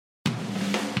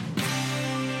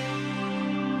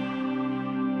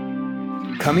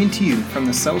Coming to you from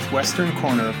the southwestern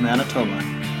corner of Manitoba,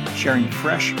 sharing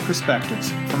fresh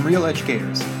perspectives from real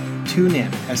educators. Tune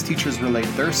in as teachers relate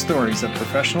their stories of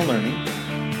professional learning,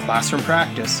 classroom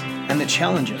practice, and the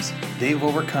challenges they've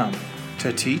overcome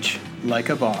to teach like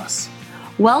a boss.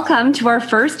 Welcome to our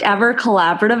first ever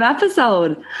collaborative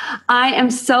episode. I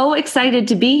am so excited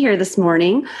to be here this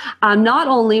morning, not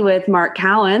only with Mark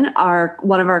Cowan,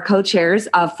 one of our co-chairs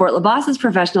of Fort LaBosse's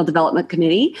Professional Development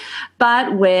Committee,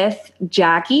 but with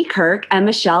Jackie Kirk and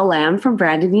Michelle Lamb from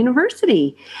Brandon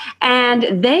University.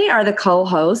 And they are the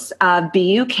co-hosts of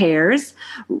BU Cares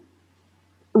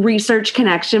Research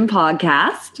Connection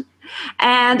podcast.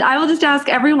 And I will just ask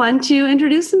everyone to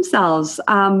introduce themselves.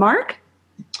 Mark?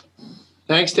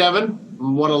 Thanks, Devin.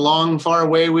 What a long, far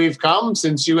way we've come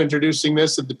since you introducing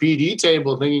this at the PD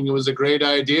table, thinking it was a great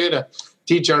idea to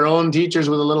teach our own teachers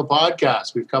with a little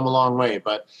podcast. We've come a long way,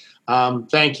 but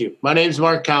thank you. My name's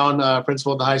Mark Cowan,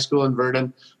 principal at the high school in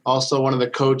Verdun, also one of the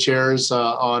co-chairs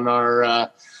on our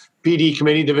PD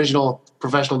committee, Divisional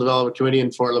Professional Development Committee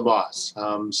in Fort LaBosse.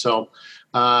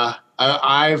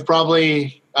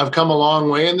 I've come a long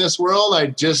way in this world. I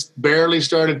just barely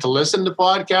started to listen to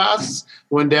podcasts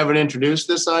when Devin introduced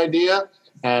this idea,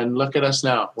 and look at us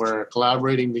now. We're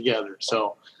collaborating together.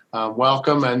 So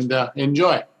welcome and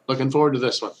enjoy. Looking forward to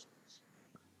this one.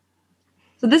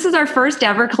 So this is our first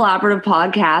ever collaborative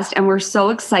podcast, and we're so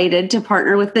excited to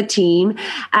partner with the team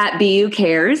at BU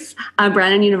Cares,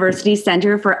 Brandon University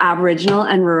Center for Aboriginal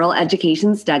and Rural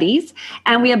Education Studies.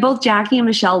 And we have both Jackie and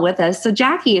Michelle with us. So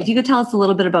Jackie, if you could tell us a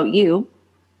little bit about you.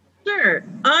 Sure.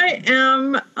 I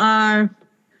am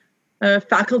a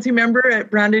faculty member at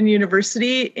Brandon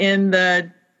University in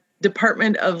the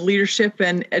Department of Leadership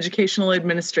and Educational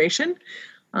Administration,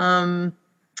 and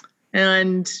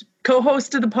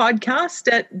co-host of the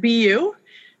podcast at BU.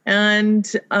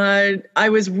 And I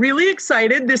was really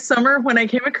excited this summer when I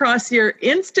came across your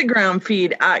Instagram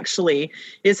feed, actually,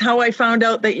 is how I found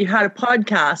out that you had a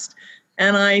podcast.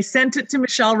 And I sent it to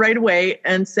Michelle right away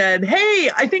and said,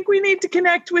 hey, I think we need to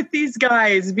connect with these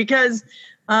guys, because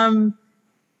I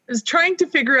was trying to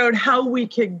figure out how we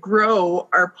could grow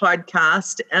our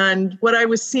podcast. And what I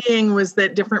was seeing was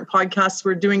that different podcasts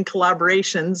were doing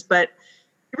collaborations, but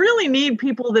you really need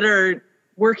people that are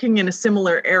working in a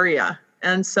similar area.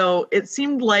 And so it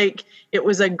seemed like it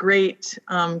was a great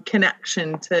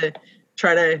connection to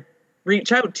try to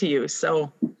reach out to you.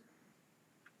 So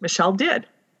Michelle did.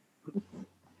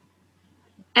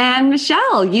 And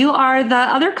Michelle, you are the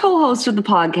other co-host of the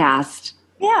podcast.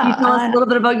 Yeah. Can you tell us a little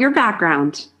bit about your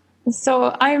background?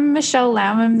 So I'm Michelle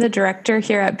Lamb. I'm the director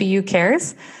here at BU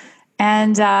Cares.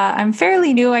 And I'm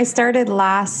fairly new. I started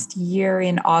last year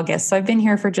in August. So I've been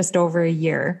here for just over a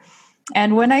year.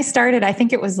 And when I started, I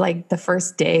think it was like the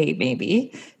first day,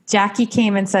 maybe, Jackie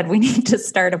came and said, we need to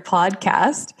start a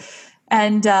podcast.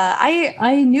 And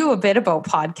I knew a bit about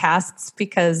podcasts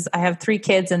because I have 3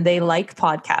 kids and they like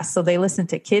podcasts. So they listen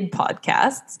to kid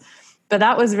podcasts. But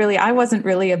that was really, I wasn't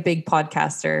really a big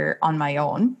podcaster on my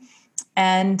own.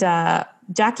 And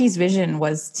Jackie's vision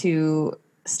was to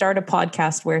start a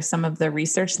podcast where some of the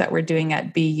research that we're doing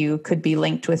at BU could be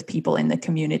linked with people in the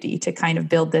community to kind of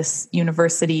build this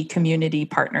university community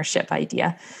partnership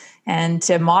idea and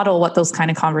to model what those kind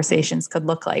of conversations could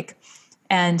look like.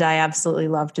 And I absolutely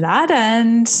loved that.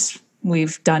 And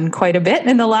we've done quite a bit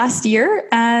in the last year.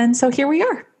 And so here we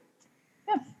are.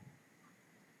 Yeah.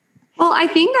 Well, I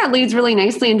think that leads really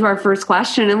nicely into our first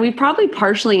question. And we've probably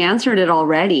partially answered it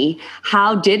already.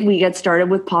 How did we get started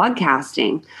with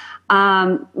podcasting?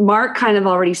 Mark kind of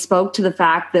already spoke to the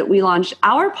fact that we launched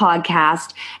our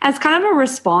podcast as kind of a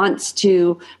response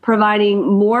to providing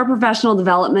more professional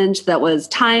development that was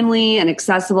timely and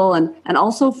accessible and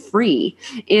also free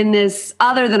in this,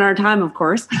 other than our time, of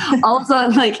course, also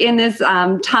like in this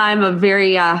time of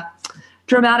very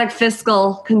dramatic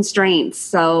fiscal constraints.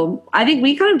 So I think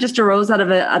we kind of just arose out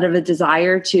of a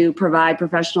desire to provide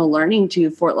professional learning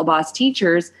to Fort LaBosse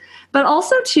teachers, but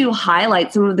also to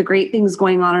highlight some of the great things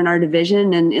going on in our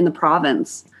division and in the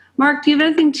province. Mark, do you have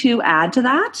anything to add to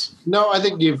that? No, I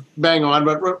think you've bang on,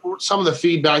 but some of the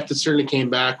feedback that certainly came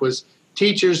back was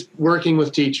teachers working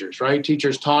with teachers, right?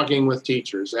 Teachers talking with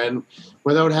teachers. And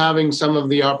without having some of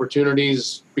the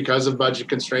opportunities because of budget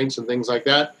constraints and things like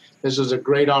that, this was a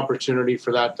great opportunity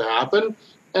for that to happen.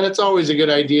 And it's always a good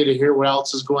idea to hear what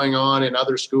else is going on in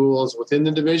other schools within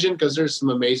the division, because there's some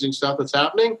amazing stuff that's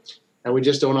happening. And we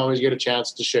just don't always get a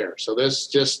chance to share. So this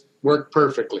just worked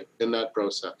perfectly in that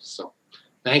process. So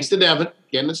thanks to Devin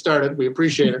getting it started. We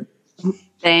appreciate it.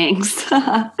 Thanks. And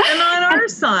on our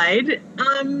side,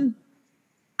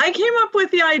 I came up with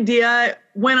the idea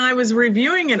when I was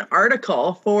reviewing an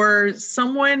article for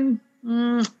someone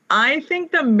I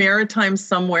think the Maritime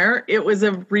somewhere. It was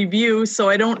a review, so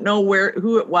I don't know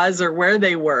who it was or where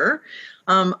they were.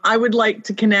 I would like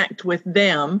to connect with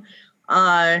them.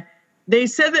 They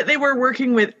said that they were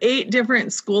working with 8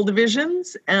 different school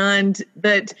divisions and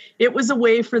that it was a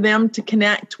way for them to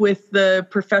connect with the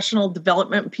professional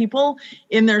development people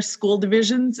in their school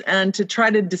divisions and to try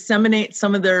to disseminate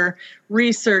some of their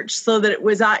research so that it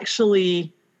was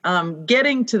actually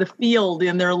getting to the field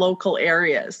in their local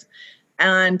areas.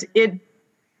 And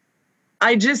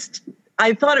I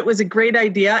thought it was a great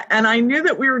idea. And I knew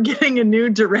that we were getting a new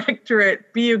director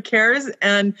at BU Cares.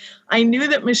 And I knew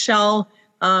that Michelle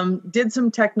did some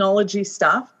technology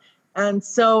stuff. And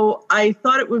so I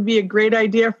thought it would be a great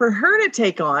idea for her to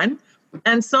take on.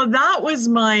 And so that was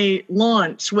my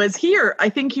launch, was here, I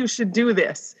think you should do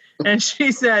this. And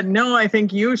she said, no, I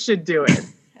think you should do it.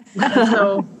 And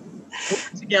so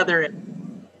we're together in.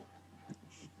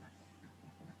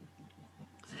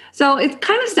 So it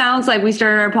kind of sounds like we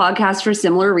started our podcast for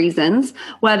similar reasons,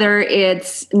 whether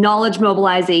it's knowledge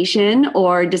mobilization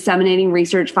or disseminating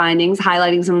research findings,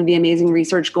 highlighting some of the amazing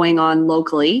research going on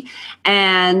locally.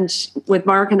 And with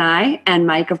Mark and I, and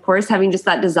Mike, of course, having just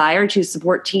that desire to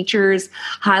support teachers,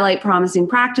 highlight promising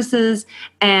practices,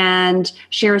 and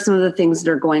share some of the things that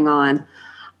are going on.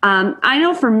 I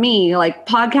know for me, like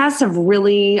podcasts have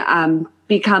really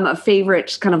become a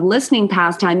favorite kind of listening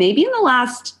pastime, maybe in the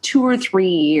last 2 or 3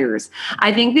 years.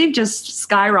 I think they've just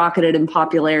skyrocketed in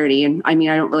popularity. And I mean,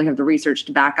 I don't really have the research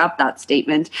to back up that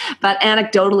statement, but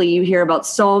anecdotally, you hear about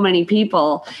so many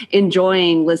people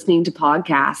enjoying listening to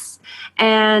podcasts.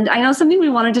 And I know something we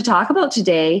wanted to talk about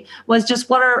today was just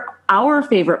what are our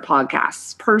favorite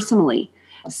podcasts personally.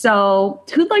 So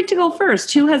who'd like to go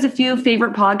first? Who has a few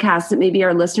favorite podcasts that maybe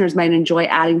our listeners might enjoy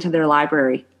adding to their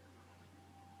library?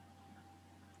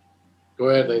 Go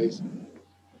ahead, ladies.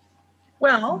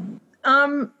 Well,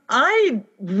 I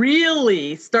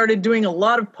really started doing a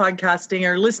lot of podcasting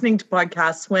or listening to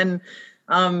podcasts when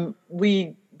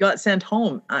we got sent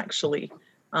home, actually.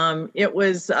 It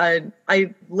was,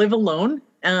 I live alone,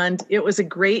 and it was a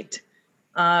great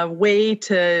way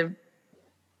to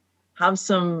have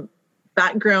some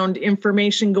background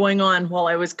information going on while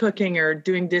I was cooking or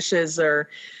doing dishes,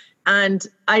 and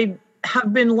I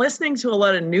have been listening to a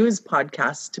lot of news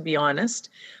podcasts, to be honest.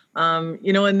 In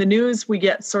the news, we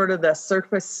get sort of the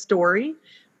surface story,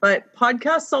 but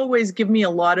podcasts always give me a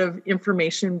lot of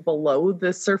information below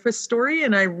the surface story,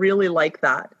 and I really like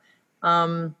that.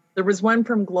 There was one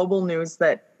from Global News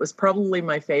that was probably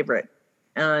my favorite,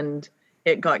 and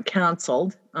it got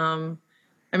canceled. I'm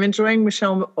enjoying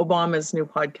Michelle Obama's new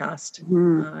podcast.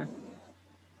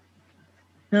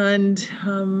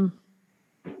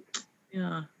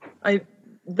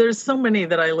 There's so many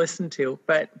that I listen to,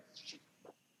 but.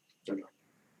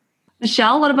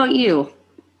 Michelle, what about you?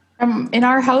 In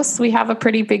our house, we have a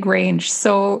pretty big range.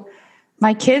 So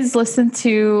my kids listen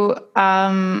to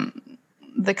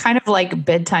the kind of like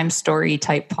bedtime story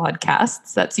type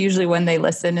podcasts. That's usually when they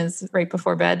listen, is right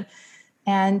before bed.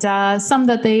 And some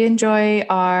that they enjoy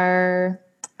are,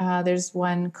 there's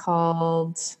one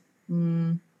called,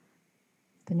 the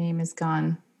name is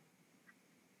gone.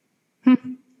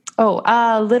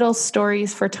 Little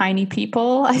Stories for Tiny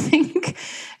People, I think.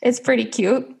 It's pretty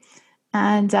cute.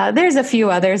 And there's a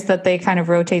few others that they kind of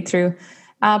rotate through.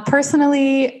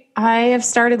 Personally, I have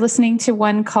started listening to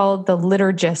one called The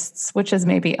Liturgists, which is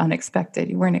maybe unexpected.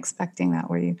 You weren't expecting that,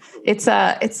 were you? It's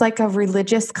like a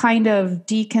religious kind of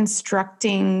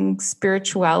deconstructing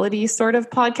spirituality sort of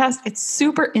podcast. It's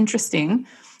super interesting.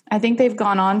 I think they've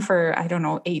gone on for,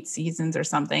 8 seasons or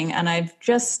something. And I've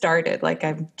just started,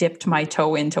 I've dipped my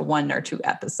toe into 1 or 2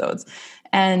 episodes.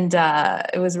 And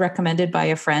it was recommended by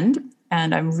a friend,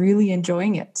 and I'm really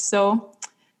enjoying it. So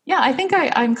yeah, I think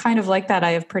I'm kind of like that.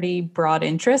 I have pretty broad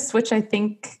interests, which I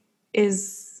think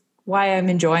is why I'm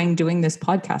enjoying doing this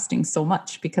podcasting so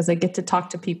much, because I get to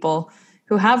talk to people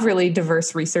who have really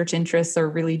diverse research interests or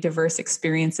really diverse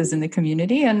experiences in the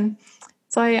community. And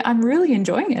so I'm really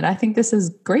enjoying it. I think this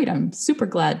is great. I'm super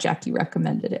glad Jackie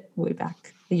recommended it way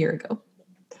back a year ago.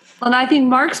 Well, and I think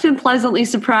Mark's been pleasantly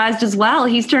surprised as well.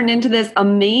 He's turned into this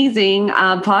amazing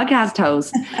podcast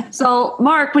host. So,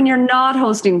 Mark, when you're not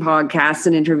hosting podcasts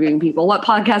and interviewing people, what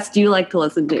podcasts do you like to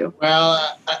listen to?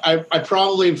 Well, I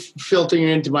probably filtering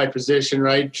into my position,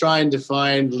 right? Trying to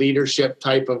find leadership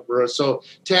type of, so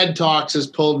TED Talks has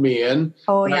pulled me in.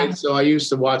 Oh, right? yeah. So I used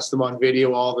to watch them on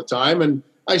video all the time, and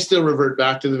I still revert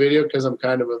back to the video because I'm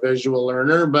kind of a visual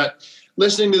learner, but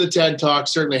listening to the TED Talk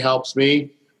certainly helps me.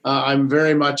 I'm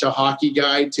very much a hockey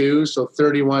guy too. So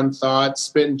 31 Thoughts,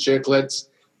 Spittin' Chicklets.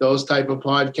 those type of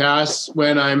podcasts.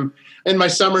 When I'm in my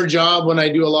summer job, when I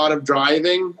do a lot of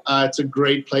driving, it's a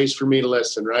great place for me to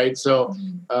listen, right? So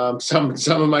some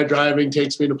of my driving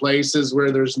takes me to places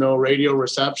where there's no radio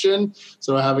reception.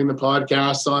 So having the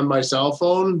podcasts on my cell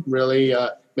phone really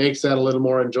makes that a little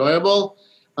more enjoyable.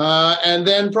 And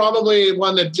then probably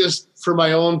one that just for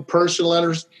my own personal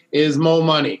interest is Mo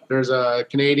Money. There's a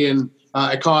Canadian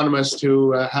economist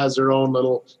who has their own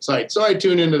little site. So I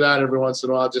tune into that every once in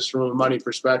a while just from a money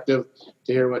perspective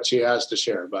to hear what she has to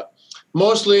share. But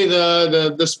mostly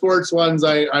the sports ones,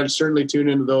 I certainly tune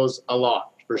into those a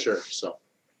lot for sure. So,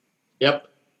 yep.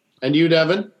 And you,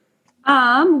 Devin?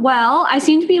 Well, I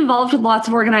seem to be involved with lots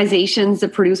of organizations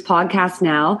that produce podcasts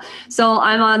now. So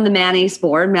I'm on the MANACE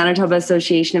board, Manitoba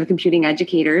Association of Computing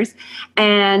Educators,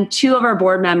 and two of our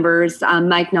board members,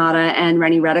 Mike Nada and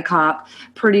Rennie Redekop,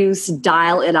 produce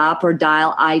Dial It Up or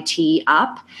Dial IT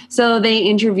Up. So they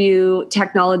interview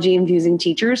technology-infusing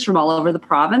teachers from all over the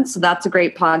province. So that's a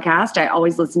great podcast. I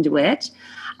always listen to it.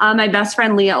 My best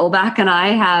friend Leah Obach and I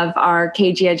have our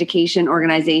KG Education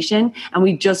organization, and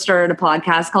we just started a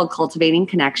podcast called Cultivating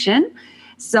Connection.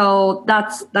 So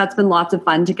that's been lots of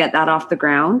fun to get that off the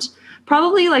ground.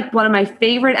 Probably like one of my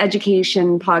favorite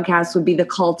education podcasts would be The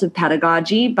Cult of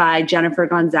Pedagogy by Jennifer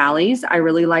Gonzalez. I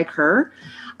really like her.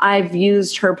 I've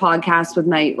used her podcast with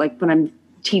when I'm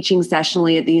teaching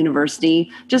sessionally at the university,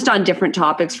 just on different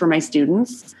topics for my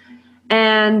students.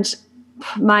 And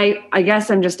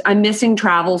I'm missing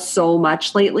travel so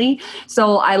much lately.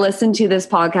 So I listened to this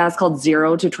podcast called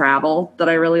Zero to Travel that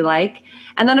I really like.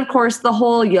 And then, of course, the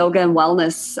whole yoga and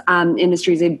wellness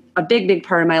industry is a big, big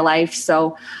part of my life.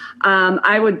 So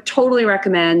I would totally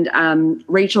recommend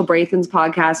Rachel Braithen's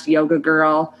podcast, Yoga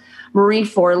Girl. Marie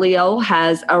Forleo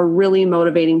has a really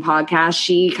motivating podcast.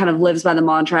 She kind of lives by the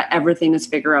mantra, everything is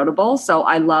figure-outable. So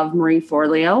I love Marie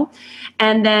Forleo.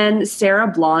 And then Sarah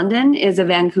Blondin is a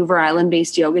Vancouver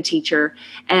Island-based yoga teacher.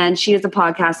 And she has a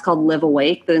podcast called Live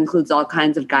Awake that includes all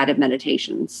kinds of guided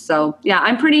meditations. So yeah,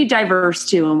 I'm pretty diverse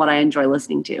too in what I enjoy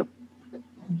listening to.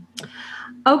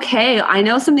 Okay, I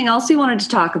know something else we wanted to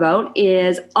talk about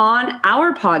is on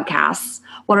our podcasts,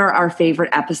 what are our favorite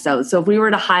episodes? So if we were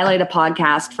to highlight a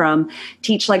podcast from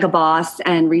Teach Like a Boss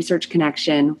and Research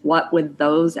Connection, what would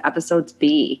those episodes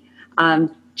be?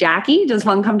 Jackie, does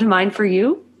one come to mind for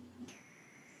you?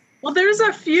 Well, there's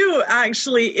a few,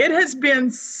 actually. It has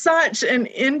been such an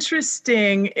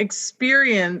interesting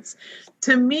experience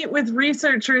to meet with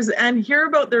researchers and hear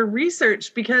about their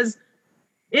research, because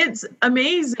it's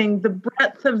amazing the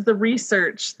breadth of the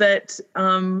research that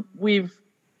we've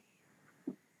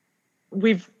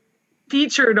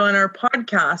featured on our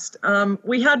podcast.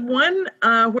 We had one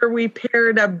where we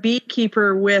paired a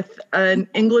beekeeper with an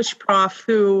English prof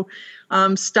who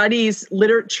studies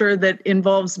literature that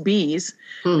involves bees.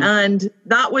 And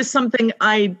that was something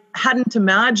I hadn't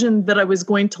imagined that I was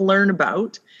going to learn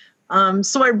about.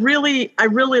 So I really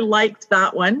liked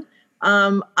that one.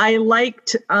 I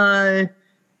liked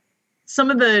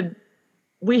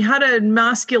we had a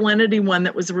masculinity one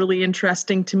that was really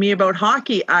interesting to me about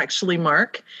hockey, actually,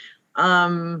 Mark.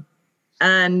 And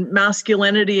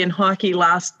masculinity in hockey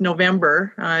last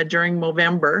November, during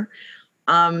Movember,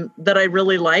 that I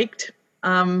really liked.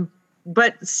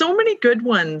 But so many good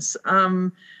ones.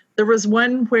 There was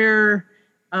one where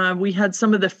we had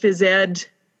some of the phys ed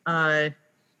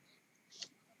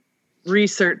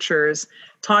researchers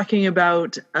talking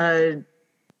about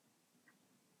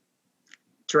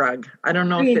drug. I don't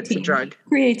know if it's a drug.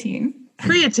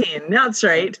 Creatine, that's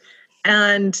right.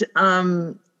 And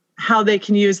how they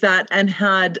can use that, and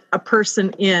had a person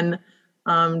in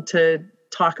to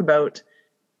talk about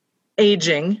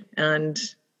aging and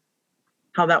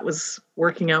how that was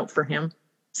working out for him.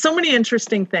 So many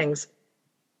interesting things.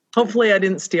 Hopefully I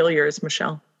didn't steal yours,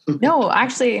 Michelle. No,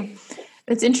 actually,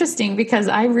 it's interesting because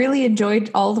I really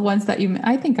enjoyed all the ones that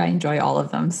I think I enjoy all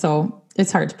of them. So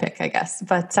it's hard to pick, I guess.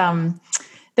 But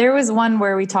there was one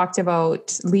where we talked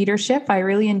about leadership. I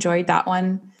really enjoyed that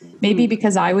one, maybe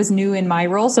because I was new in my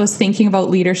role. So I was thinking about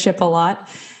leadership a lot.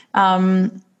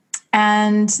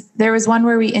 And there was one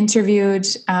where we interviewed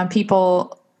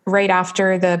people right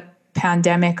after the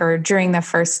pandemic or during the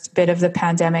first bit of the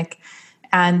pandemic.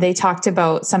 And they talked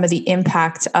about some of the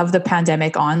impact of the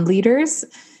pandemic on leaders.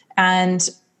 And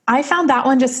I found that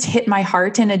one just hit my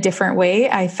heart in a different way.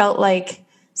 I felt like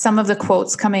some of the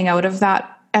quotes coming out of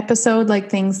that episode, like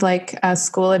things like a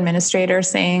school administrator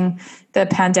saying the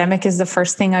pandemic is the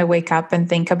first thing I wake up and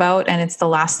think about, and it's the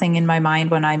last thing in my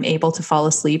mind when I'm able to fall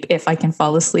asleep, if I can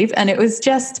fall asleep. And it was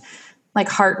just like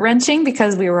heart-wrenching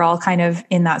because we were all kind of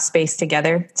in that space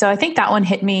together. So I think that one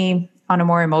hit me on a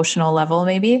more emotional level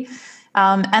maybe.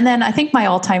 And then I think my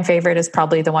all-time favorite is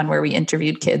probably the one where we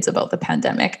interviewed kids about the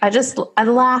pandemic. I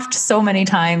laughed so many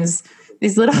times.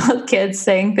 These little kids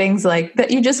saying things like that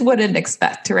you just wouldn't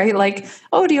expect, right? Like,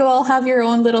 oh, do you all have your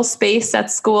own little space at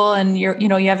school and you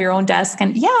have your own desk?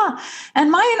 And yeah,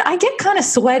 and mine, I get kind of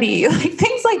sweaty. Like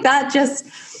things like that,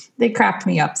 they cracked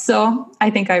me up. So I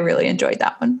think I really enjoyed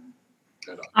that one.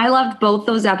 I loved both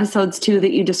those episodes too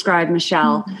that you described,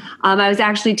 Michelle. I was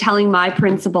actually telling my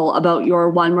principal about your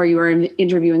one where you were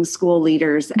interviewing school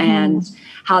leaders and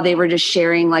how they were just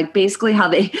sharing, like basically how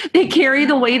they carry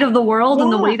the weight of the world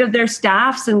and the weight of their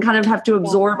staffs and kind of have to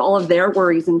absorb all of their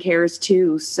worries and cares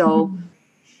too. So,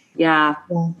 yeah.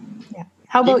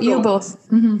 How about you both?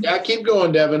 Yeah, keep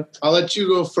going, Devin. I'll let you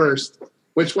go first.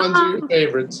 Which ones are your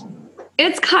favorites?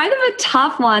 It's kind of a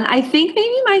tough one. I think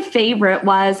maybe my favorite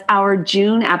was our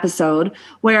June episode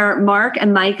where Mark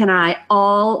and Mike and I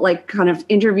all like kind of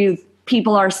interviewed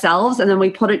people ourselves, and then we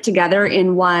put it together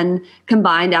in one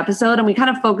combined episode, and we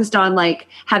kind of focused on like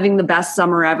having the best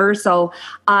summer ever. So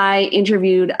I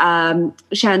interviewed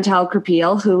Chantel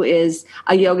Krapil, who is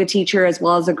a yoga teacher as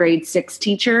well as a grade 6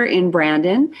 teacher in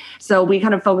Brandon. So we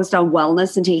kind of focused on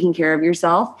wellness and taking care of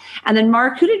yourself. And then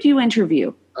Mark, who did you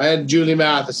interview? I had Julie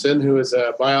Matheson, who is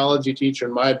a biology teacher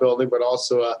in my building, but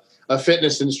also a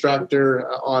fitness instructor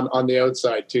on the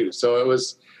outside too. So it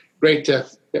was great to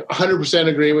 100%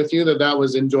 agree with you that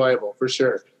was enjoyable for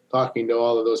sure. Talking to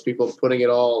all of those people, putting it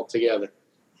all together.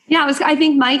 Yeah, I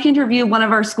think Mike interviewed one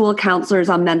of our school counselors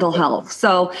on mental health.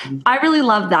 So I really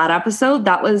loved that episode.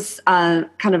 That was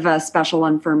kind of a special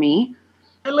one for me.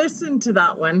 I listened to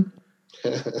that one.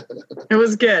 It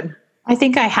was good. I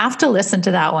think I have to listen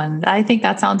to that one. I think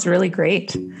that sounds really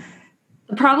great.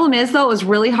 The problem is, though, it was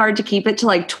really hard to keep it to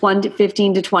like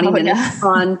 15 to 20 minutes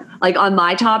on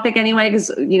my topic anyway,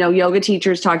 because, yoga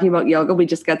teachers talking about yoga, we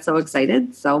just get so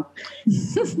excited. So,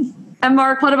 and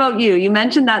Mark, what about you? You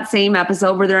mentioned that same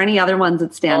episode. Were there any other ones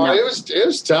that stand out? It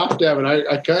was tough, Devin.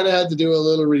 I kind of had to do a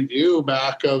little review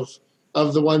back of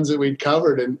the ones that we'd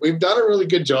covered. And we've done a really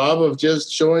good job of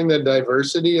just showing the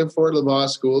diversity of Fort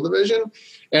LaBosse School Division.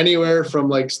 Anywhere from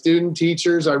like student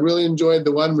teachers. I really enjoyed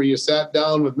the one where you sat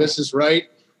down with Mrs. Wright,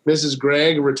 Mrs.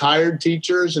 Gregg, retired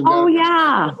teachers. And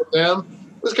with them.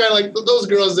 It was kind of like those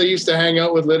girls that used to hang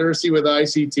out with literacy with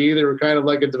ICT. They were kind of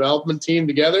like a development team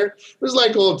together. It was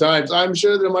like old times. I'm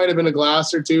sure there might have been a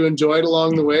glass or two enjoyed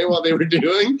along the way while they were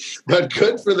doing, but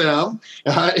good for them.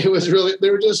 It was really, they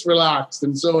were just relaxed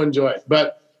and so enjoyed.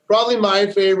 But probably my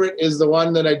favorite is the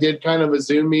one that I did kind of a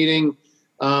Zoom meeting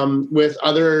with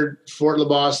other Fort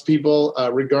LaBosse people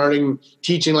regarding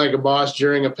teaching like a boss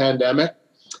during a pandemic.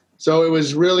 So it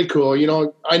was really cool.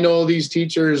 I know these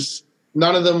teachers,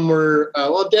 none of them were,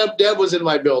 Deb was in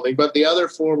my building, but the other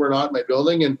 4 were not in my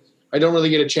building. And I don't really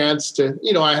get a chance to,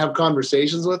 I have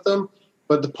conversations with them,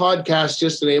 but the podcast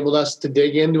just enabled us to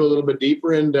dig into a little bit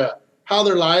deeper into how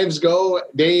their lives go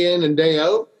day in and day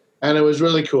out. And it was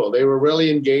really cool. They were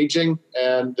really engaging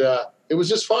and it was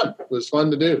just fun. It was fun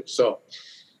to do. So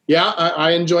yeah,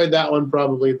 I enjoyed that one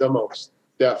probably the most,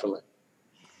 definitely.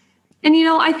 And,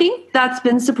 I think that's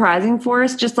been surprising for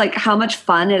us, just like how much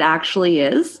fun it actually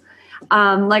is.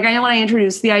 I know when I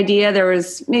introduced the idea, there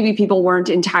was maybe people weren't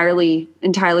entirely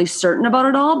certain about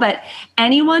it all, but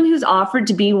anyone who's offered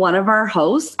to be one of our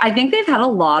hosts, I think they've had a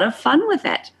lot of fun with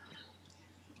it.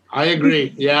 I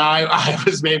agree. Yeah, I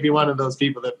was maybe one of those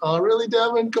people that, oh, really,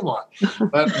 Devin? Come on.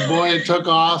 But boy, it took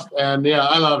off. And yeah,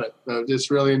 I love it.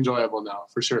 Just really enjoyable now,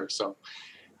 for sure. So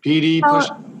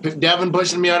Devin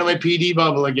pushing me out of my PD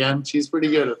bubble again. She's pretty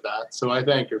good at that. So I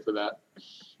thank her for that.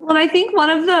 Well, I think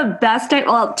one of the best,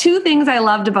 2 things I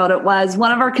loved about it was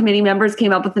one of our committee members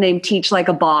came up with the name Teach Like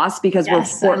a Boss because we're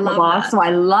Fort LaBosse. So I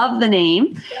love the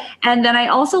name. And then I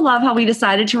also love how we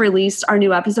decided to release our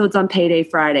new episodes on Payday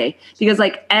Friday because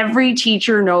like every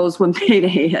teacher knows when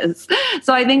payday is.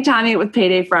 So I think timing it with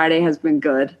Payday Friday has been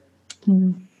good.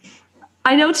 Mm-hmm.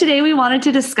 I know today we wanted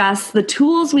to discuss the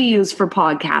tools we use for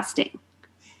podcasting.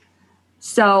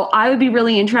 So I would be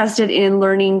really interested in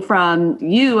learning from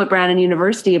you at Brandon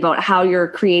University about how you're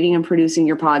creating and producing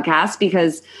your podcast,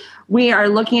 because we are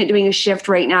looking at doing a shift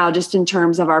right now just in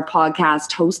terms of our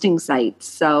podcast hosting sites.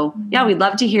 So yeah, we'd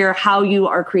love to hear how you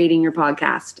are creating your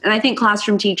podcast. And I think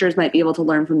classroom teachers might be able to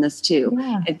learn from this too,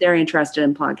 if they're interested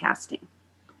in podcasting.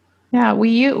 Yeah,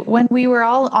 when we were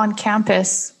all on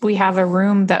campus, we have a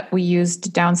room that we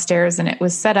used downstairs and it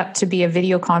was set up to be a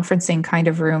video conferencing kind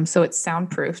of room. So it's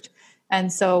soundproofed.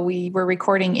 And so we were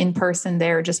recording in person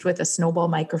there just with a snowball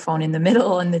microphone in the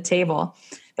middle and the table.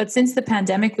 But since the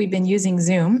pandemic, we've been using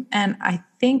Zoom. And I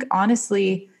think,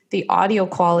 honestly, the audio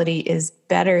quality is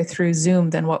better through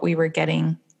Zoom than what we were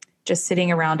getting just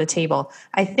sitting around a table.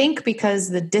 I think because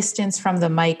the distance from the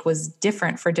mic was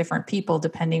different for different people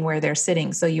depending where they're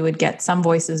sitting. So you would get some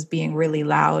voices being really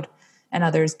loud and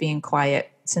others being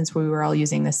quiet since we were all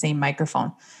using the same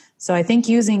microphone. So I think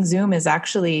using Zoom is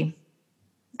actually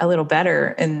a little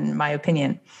better in my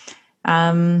opinion.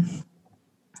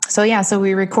 So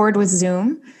we record with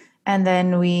Zoom and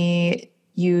then we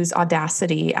use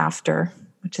Audacity after,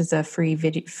 which is a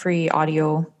free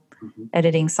audio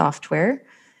editing software.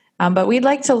 But we'd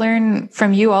like to learn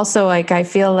from you also. Like, I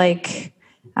feel like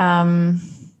I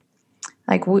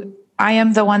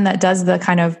am the one that does the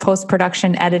kind of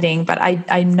post-production editing, but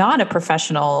I'm not a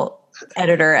professional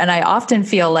editor. And I often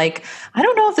feel like, I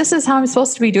don't know if this is how I'm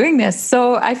supposed to be doing this.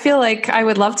 So I feel like I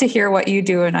would love to hear what you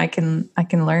do and I can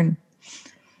learn.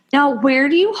 Now, where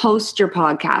do you host your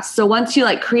podcast? So once you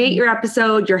create your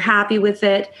episode, you're happy with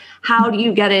it, how do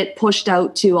you get it pushed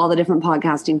out to all the different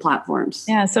podcasting platforms?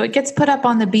 Yeah, so it gets put up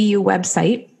on the BU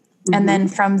website. And then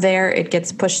from there, it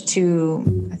gets pushed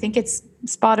to, I think it's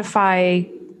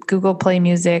Spotify, Google Play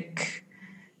Music,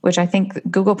 which I think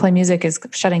Google Play Music is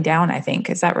shutting down, I think.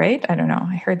 Is that right? I don't know.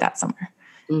 I heard that somewhere.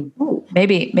 Ooh,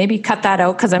 maybe cut that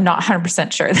out because I'm not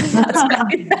 100% sure that's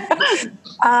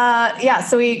right.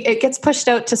 So it gets pushed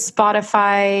out to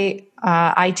Spotify,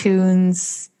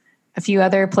 iTunes, a few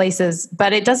other places,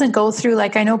 but it doesn't go through,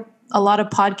 I know a lot of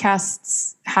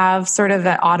podcasts have sort of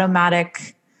an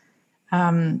automatic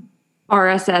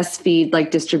RSS feed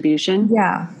distribution.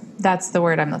 Yeah, that's the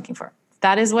word I'm looking for.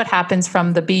 That is what happens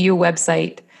from the BU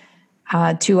website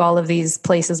to all of these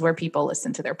places where people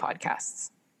listen to their podcasts.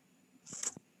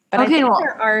 But I think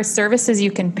there are services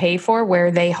you can pay for where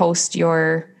they host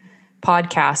your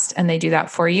podcast and they do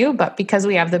that for you. But because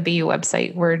we have the BU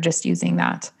website, we're just using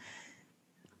that.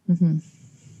 Mm-hmm.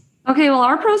 Okay, well,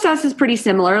 our process is pretty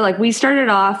similar. We started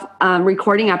off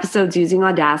recording episodes using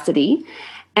Audacity.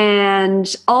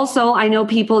 And also, I know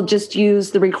people just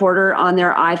use the recorder on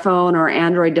their iPhone or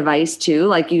Android device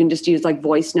too. You can just use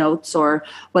voice notes or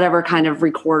whatever kind of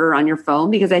recorder on your phone,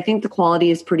 because I think the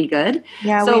quality is pretty good.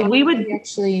 Yeah, so we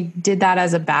actually did that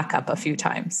as a backup a few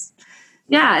times.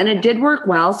 Yeah, and it did work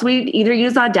well. So we either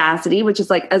use Audacity, which is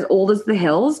as old as the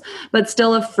hills, but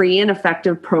still a free and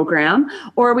effective program,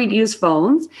 or we'd use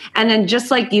phones. And then just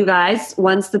like you guys,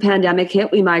 once the pandemic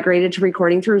hit, we migrated to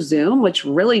recording through Zoom, which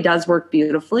really does work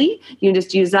beautifully. You can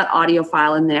just use that audio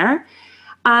file in there.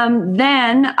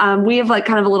 Then we have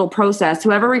kind of a little process.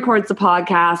 Whoever records the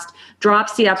podcast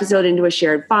drops the episode into a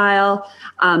shared file.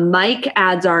 Mike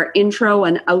adds our intro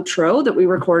and outro that we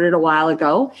recorded a while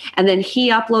ago, and then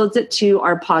he uploads it to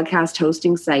our podcast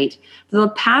hosting site. For the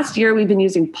past year, we've been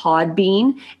using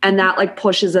Podbean, and that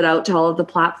pushes it out to all of the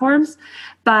platforms.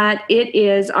 But it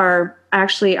is our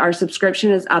subscription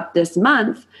is up this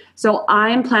month. So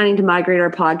I'm planning to migrate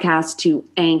our podcast to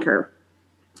Anchor.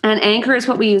 And Anchor is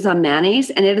what we use on Mayonnaise,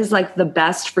 and it is the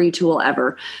best free tool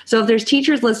ever. So if there's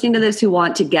teachers listening to this who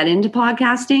want to get into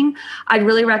podcasting, I'd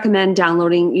really recommend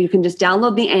downloading. You can just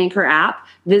download the Anchor app,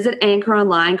 visit Anchor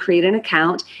online, create an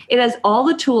account. It has all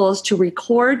the tools to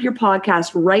record your podcast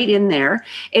right in there.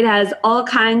 It has all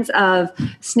kinds of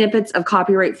snippets of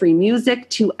copyright-free music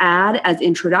to add as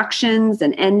introductions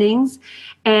and endings.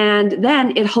 And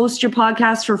then it hosts your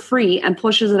podcast for free and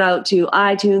pushes it out to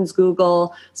iTunes,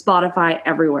 Google, Spotify,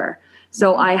 everywhere.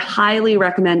 So I highly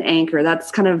recommend Anchor. That's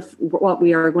kind of what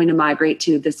we are going to migrate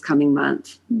to this coming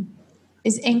month.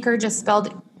 Is Anchor just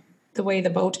spelled the way the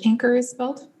boat anchor is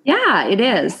spelled? Yeah, it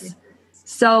is.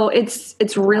 So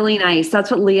it's really nice.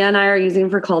 That's what Leah and I are using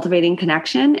for cultivating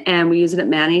connection. And we use it at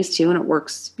Mayonnaise too, and it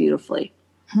works beautifully.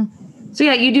 So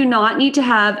yeah, you do not need to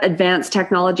have advanced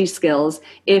technology skills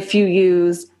if you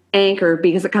use Anchor,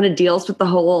 because it kind of deals with the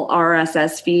whole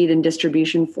RSS feed and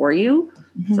distribution for you.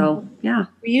 Mm-hmm. So yeah.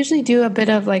 We usually do a bit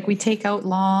of we take out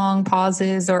long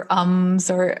pauses or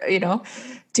or,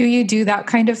 do you do that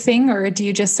kind of thing, or do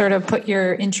you just sort of put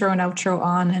your intro and outro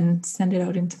on and send it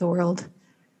out into the world?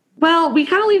 Well, we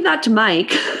kind of leave that to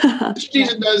Mike. She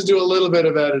does do a little bit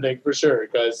of editing for sure,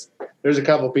 because there's a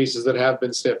couple pieces that have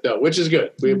been snipped out, which is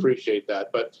good. We appreciate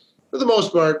that. But for the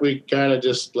most part, we kind of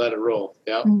just let it roll.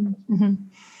 Yeah. Mm-hmm.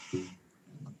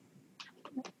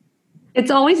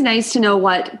 It's always nice to know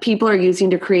what people are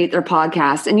using to create their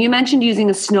podcasts. And you mentioned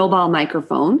using a Snowball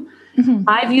microphone. Mm-hmm.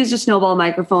 I've used a Snowball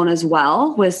microphone as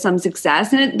well with some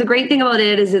success. And the great thing about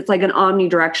it is it's like an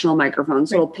omnidirectional microphone,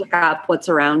 so it'll pick up what's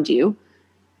around you.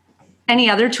 Any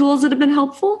other tools that have been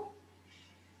helpful?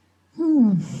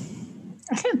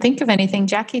 I can't think of anything.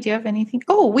 Jackie, do you have anything?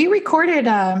 Oh, we recorded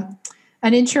an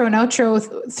intro and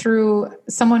outro through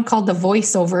someone called the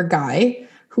VoiceOver Guy,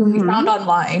 who we found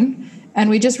online. And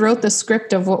we just wrote the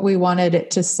script of what we wanted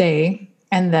it to say.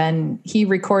 And then he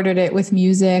recorded it with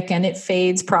music and it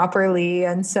fades properly.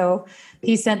 And so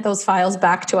he sent those files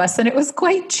back to us and it was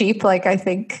quite cheap. Like,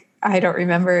 I don't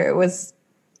remember, it was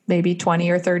maybe $20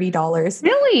 or $30.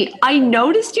 Really? I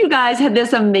noticed you guys had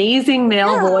this amazing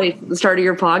male voice at the start of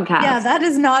your podcast. Yeah, that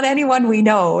is not anyone we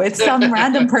know. It's some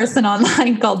random person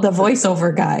online called the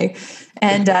voiceover guy.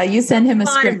 And you send him a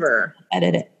script,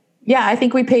 edit it. Yeah, I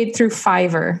think we paid through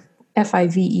Fiverr,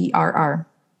 Fiverr.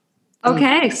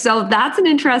 Okay, so that's an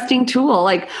interesting tool.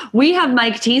 Like, we have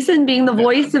Mike Thiessen being the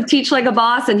voice of Teach Like a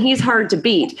Boss, and he's hard to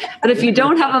beat. But if you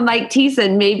don't have a Mike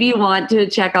Thiessen, maybe you want to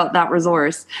check out that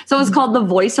resource. So it's called the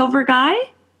voiceover guy?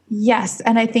 Yes,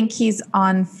 and I think he's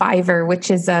on Fiverr, which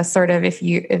is a sort of,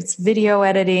 it's video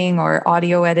editing or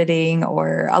audio editing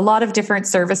or a lot of different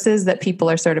services that people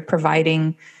are sort of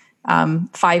providing.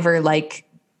 Fiverr, like,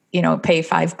 pay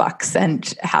 $5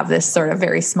 and have this sort of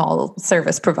very small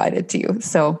service provided to you.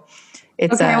 So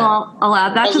it's well, I'll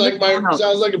add that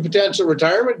sounds like a potential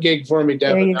retirement gig for me,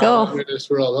 Devin. There you go. In this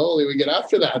world, holy, we get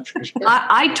after that for sure.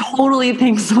 I totally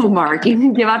think so, Mark. You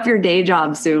can give up your day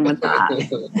job soon with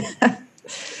that.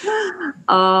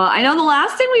 I know the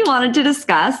last thing we wanted to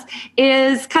discuss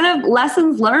is kind of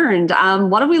lessons learned.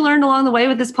 What have we learned along the way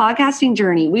with this podcasting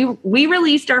journey? We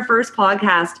released our first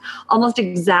podcast almost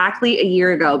exactly a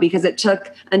year ago because it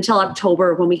took until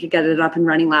October when we could get it up and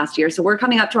running last year. So we're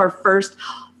coming up to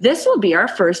this will be our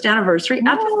first anniversary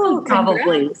episode,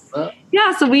 probably.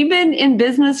 Yeah, so we've been in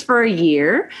business for a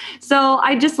year. So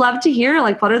I'd just love to hear,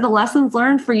 like, what are the lessons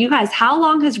learned for you guys? How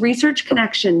long has Research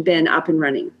Connection been up and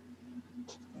running?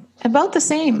 About the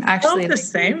same, actually. About the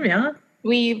same, yeah.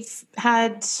 We've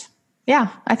had,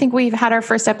 I think we've had our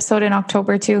first episode in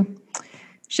October too.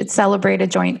 Should celebrate a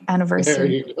joint anniversary. There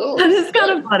you go. That is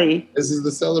kind of funny. This is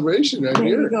the celebration right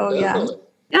here. There you go, yeah.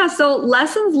 Yeah, so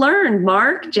lessons learned.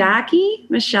 Mark, Jackie,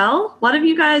 Michelle, what have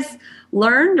you guys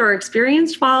learned or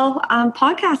experienced while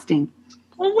podcasting?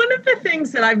 Well, one of the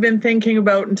things that I've been thinking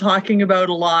about and talking about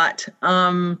a lot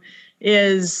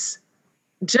is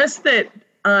just that,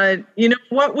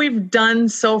 what we've done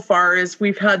so far is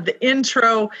we've had the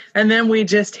intro and then we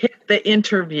just hit the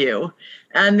interview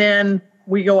and then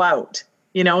we go out,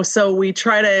 so we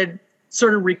try to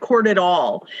sort of record it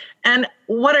all. And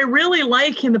what I really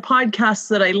like in the podcasts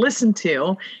that I listen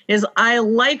to is I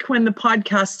like when the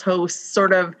podcast hosts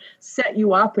sort of set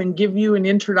you up and give you an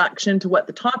introduction to what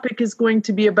the topic is going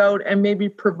to be about and maybe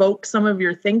provoke some of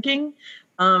your thinking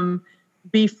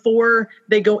before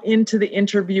they go into the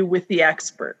interview with the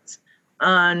experts.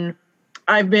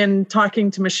 I've been talking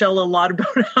to Michelle a lot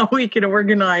about how we can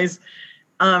organize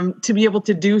to be able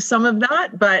to do some of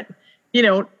that, but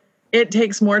it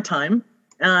takes more time.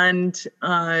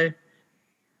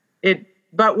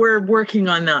 But we're working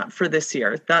on that for this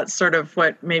year. That's sort of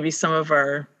what maybe some of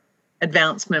our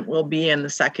advancement will be in the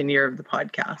second year of the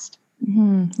podcast.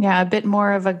 Mm-hmm. Yeah, a bit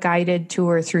more of a guided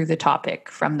tour through the topic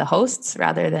from the hosts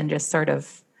rather than just sort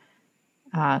of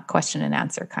question and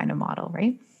answer kind of model,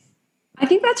 right? I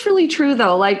think that's really true,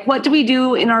 though. Like, what do we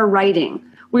do in our writing?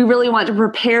 We really want to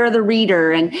prepare the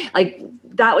reader, and like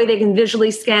that way they can visually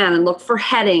scan and look for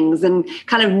headings and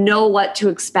kind of know what to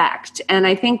expect. And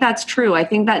I think that's true. I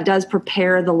think that does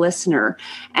prepare the listener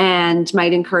and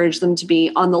might encourage them to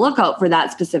be on the lookout for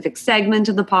that specific segment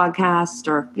of the podcast.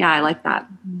 Or, yeah, I like that.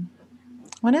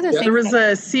 One of the things, there was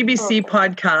a CBC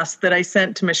podcast that I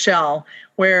sent to Michelle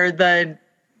where the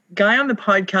guy on the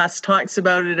podcast talks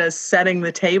about it as setting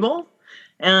the table.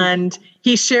 And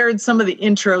he shared some of the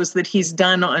intros that he's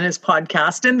done on his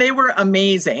podcast, and they were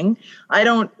amazing. I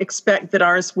don't expect that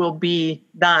ours will be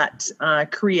that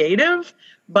creative,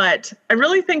 but I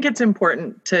really think it's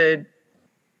important to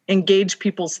engage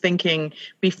people's thinking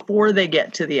before they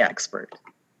get to the expert.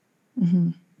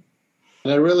 Mm-hmm.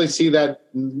 And I really see that,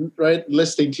 right,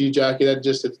 listening to you, Jackie, that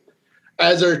just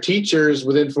as our teachers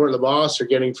within Fort La Bosse are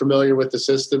getting familiar with the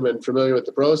system and familiar with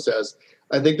the process,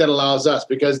 I think that allows us,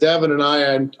 because Devin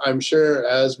and I'm sure,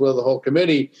 as will the whole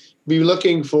committee, be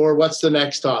looking for what's the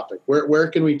next topic. Where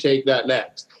can we take that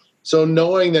next? So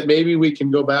knowing that maybe we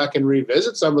can go back and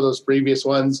revisit some of those previous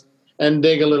ones and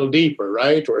dig a little deeper,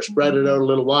 right? Or spread it out a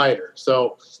little wider.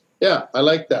 So, yeah, I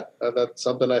like that. That's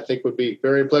something I think would be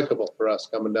very applicable for us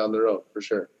coming down the road, for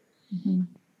sure. Mm-hmm.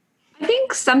 I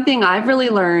think something I've really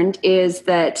learned is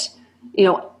that,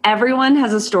 everyone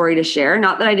has a story to share.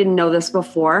 Not that I didn't know this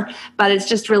before, but it's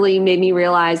just really made me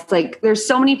realize, like, there's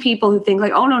so many people who think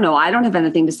like, oh, no, I don't have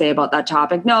anything to say about that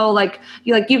topic. No,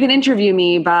 you can interview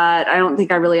me, but I don't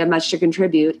think I really have much to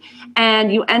contribute.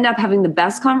 And you end up having the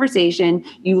best conversation.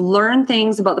 You learn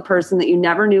things about the person that you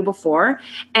never knew before,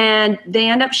 and they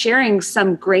end up sharing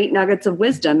some great nuggets of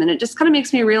wisdom. And it just kind of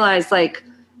makes me realize, like,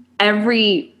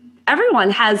 everyone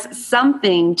has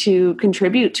something to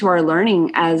contribute to our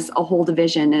learning as a whole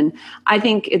division. And I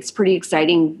think it's pretty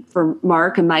exciting for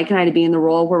Mark and Mike and I to be in the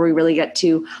role where we really get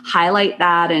to highlight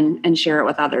that and share it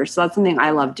with others. So that's something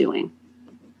I love doing.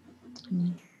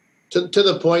 To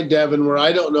the point, Devin, where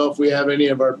I don't know if we have any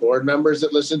of our board members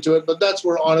that listen to it, but that's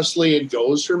where honestly it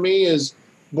goes for me is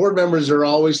board members are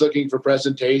always looking for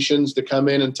presentations to come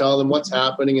in and tell them what's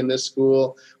happening in this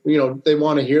school. They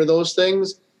want to hear those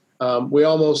things. We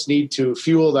almost need to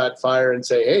fuel that fire and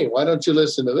say, hey, why don't you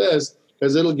listen to this?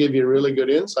 Because it'll give you really good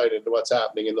insight into what's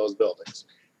happening in those buildings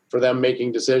for them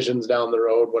making decisions down the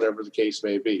road, whatever the case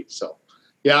may be. So,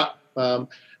 yeah. And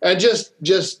just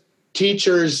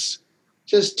teachers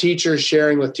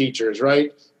sharing with teachers,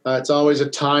 right? It's always a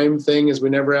time thing as we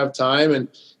never have time. And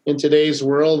in today's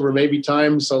world where maybe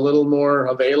time's a little more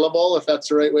available, if that's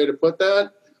the right way to put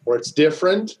that, or it's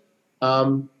different,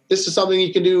 this is something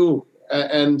you can do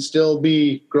and still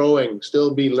be growing,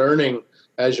 still be learning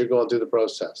as you're going through the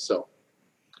process. So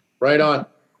right on.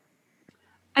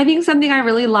 I think something I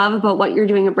really love about what you're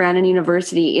doing at Brandon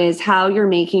University is how you're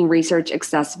making research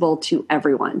accessible to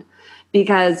everyone.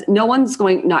 Because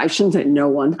I shouldn't say no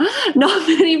one, not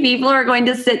many people are going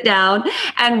to sit down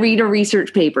and read a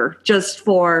research paper just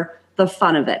for the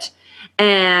fun of it.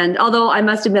 And although I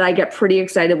must admit, I get pretty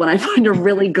excited when I find a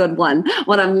really good one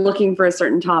when I'm looking for a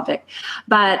certain topic.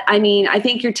 But I mean, I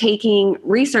think you're taking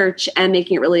research and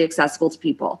making it really accessible to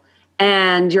people.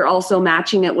 And you're also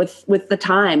matching it with the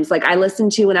times. Like I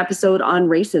listened to an episode on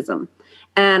racism,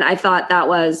 and I thought that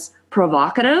was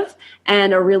provocative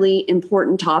and a really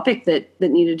important topic that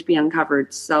needed to be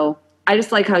uncovered. So I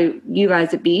just like how you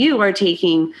guys at BU are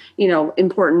taking,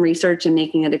 important research and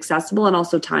making it accessible and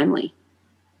also timely.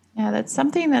 Yeah, that's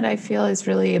something that I feel is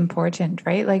really important,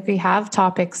 right? Like we have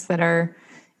topics that are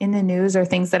in the news or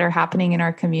things that are happening in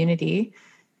our community.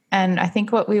 And I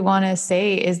think what we want to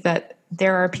say is that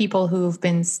there are people who've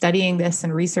been studying this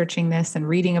and researching this and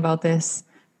reading about this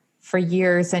for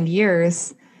years and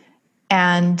years.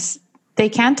 And they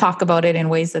can talk about it in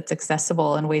ways that's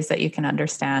accessible and ways that you can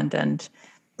understand. And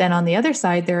then on the other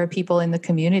side, there are people in the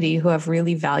community who have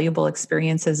really valuable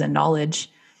experiences and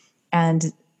knowledge.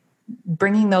 And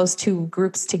bringing those two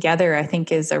groups together, I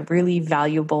think, is a really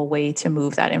valuable way to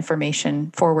move that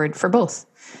information forward for both.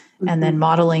 Mm-hmm. And then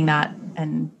modeling that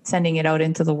and sending it out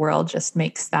into the world just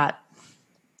makes that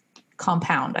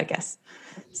compound, I guess.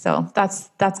 So that's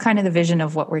kind of the vision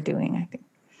of what we're doing, I think.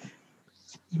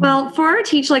 Well, for our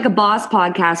Teach Like a Boss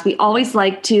podcast, we always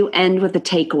like to end with a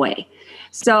takeaway.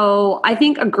 So I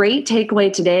think a great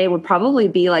takeaway today would probably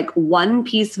be like one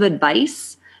piece of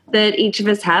advice that each of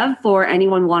us have for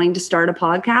anyone wanting to start a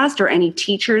podcast or any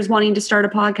teachers wanting to start a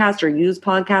podcast or use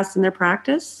podcasts in their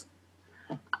practice.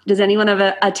 Does anyone have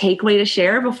a takeaway to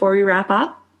share before we wrap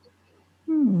up?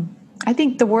 I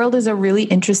think the world is a really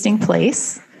interesting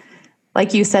place.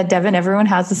 Like you said, Devin, everyone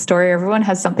has a story. Everyone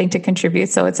has something to contribute.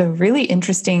 So it's a really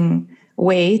interesting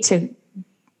way to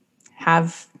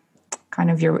have kind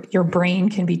of your brain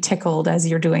can be tickled as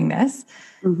you're doing this.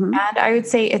 Mm-hmm. And I would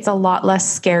say it's a lot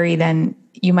less scary than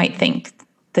you might think.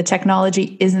 The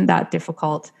technology isn't that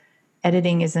difficult.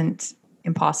 Editing isn't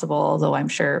impossible, although I'm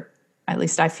sure, at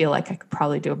least I feel like I could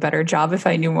probably do a better job if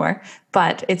I knew more,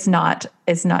 but it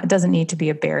doesn't need to be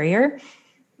a barrier.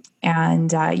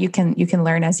 And you can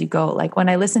learn as you go. Like when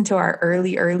I listen to our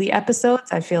early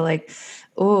episodes, I feel like,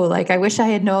 I wish I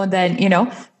had known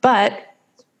then, but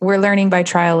we're learning by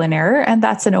trial and error, and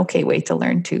that's an okay way to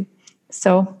learn too.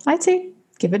 So I'd say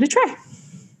give it a try.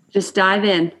 Just dive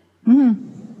in.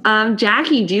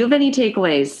 Jackie, do you have any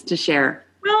takeaways to share?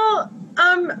 Well,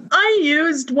 I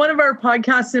used one of our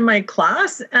podcasts in my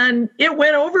class, and it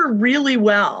went over really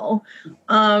well.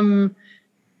 And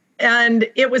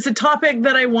it was a topic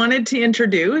that I wanted to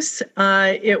introduce.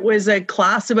 It was a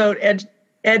class about ed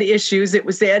issues. It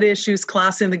was the ed issues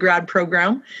class in the grad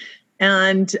program.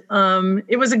 And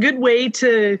it was a good way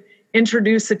to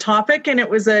introduce a topic. And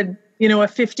it was a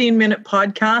 15-minute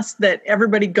podcast that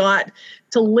everybody got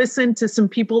to listen to some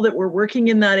people that were working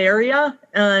in that area.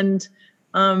 And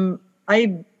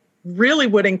I really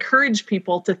would encourage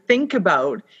people to think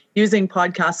about using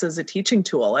podcasts as a teaching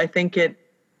tool. I think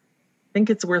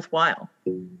it's worthwhile.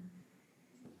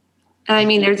 I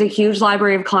mean, there's a huge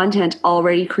library of content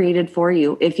already created for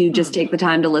you if you just take the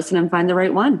time to listen and find the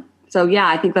right one. So yeah,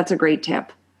 I think that's a great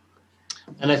tip.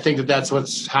 And I think that's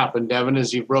what's happened, Devin,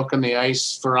 is you've broken the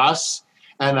ice for us.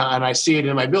 And I see it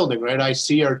in my building, right? I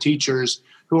see our teachers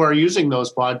who are using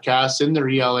those podcasts in their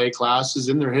ELA classes,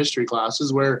 in their history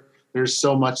classes, where there's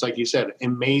so much, like you said,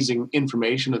 amazing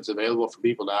information that's available for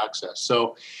people to access.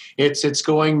 So it's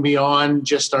going beyond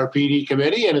just our PD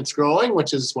committee, and it's growing,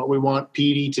 which is what we want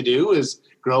PD to do, is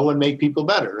grow and make people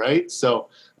better, right? So,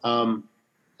 and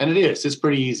it's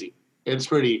pretty easy. And it's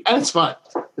fun.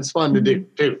 It's fun to do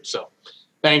too. So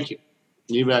thank you.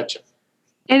 You betcha.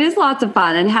 It is lots of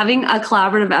fun, and having a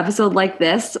collaborative episode like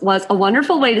this was a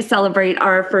wonderful way to celebrate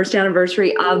our first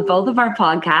anniversary of both of our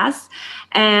podcasts.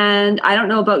 And I don't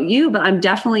know about you, but I'm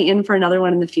definitely in for another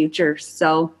one in the future.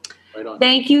 So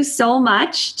thank you so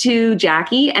much to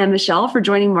Jackie and Michelle for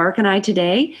joining Mark and I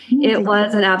today. It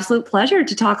was an absolute pleasure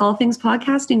to talk all things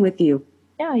podcasting with you.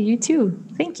 Yeah, you too.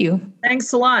 Thank you.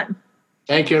 Thanks a lot.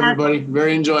 Thank you, everybody.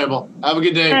 Very enjoyable. Have a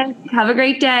good day. Have a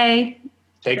great day.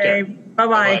 Take care.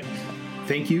 Bye-bye.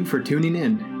 Thank you for tuning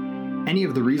in. Any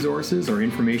of the resources or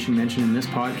information mentioned in this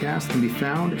podcast can be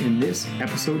found in this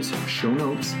episode's show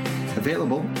notes,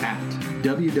 available at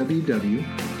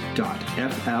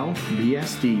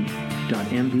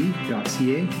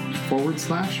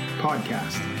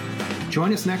www.flbsd.mb.ca/podcast.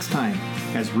 Join us next time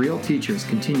as real teachers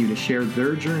continue to share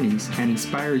their journeys and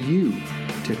inspire you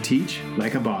to teach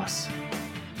like a boss.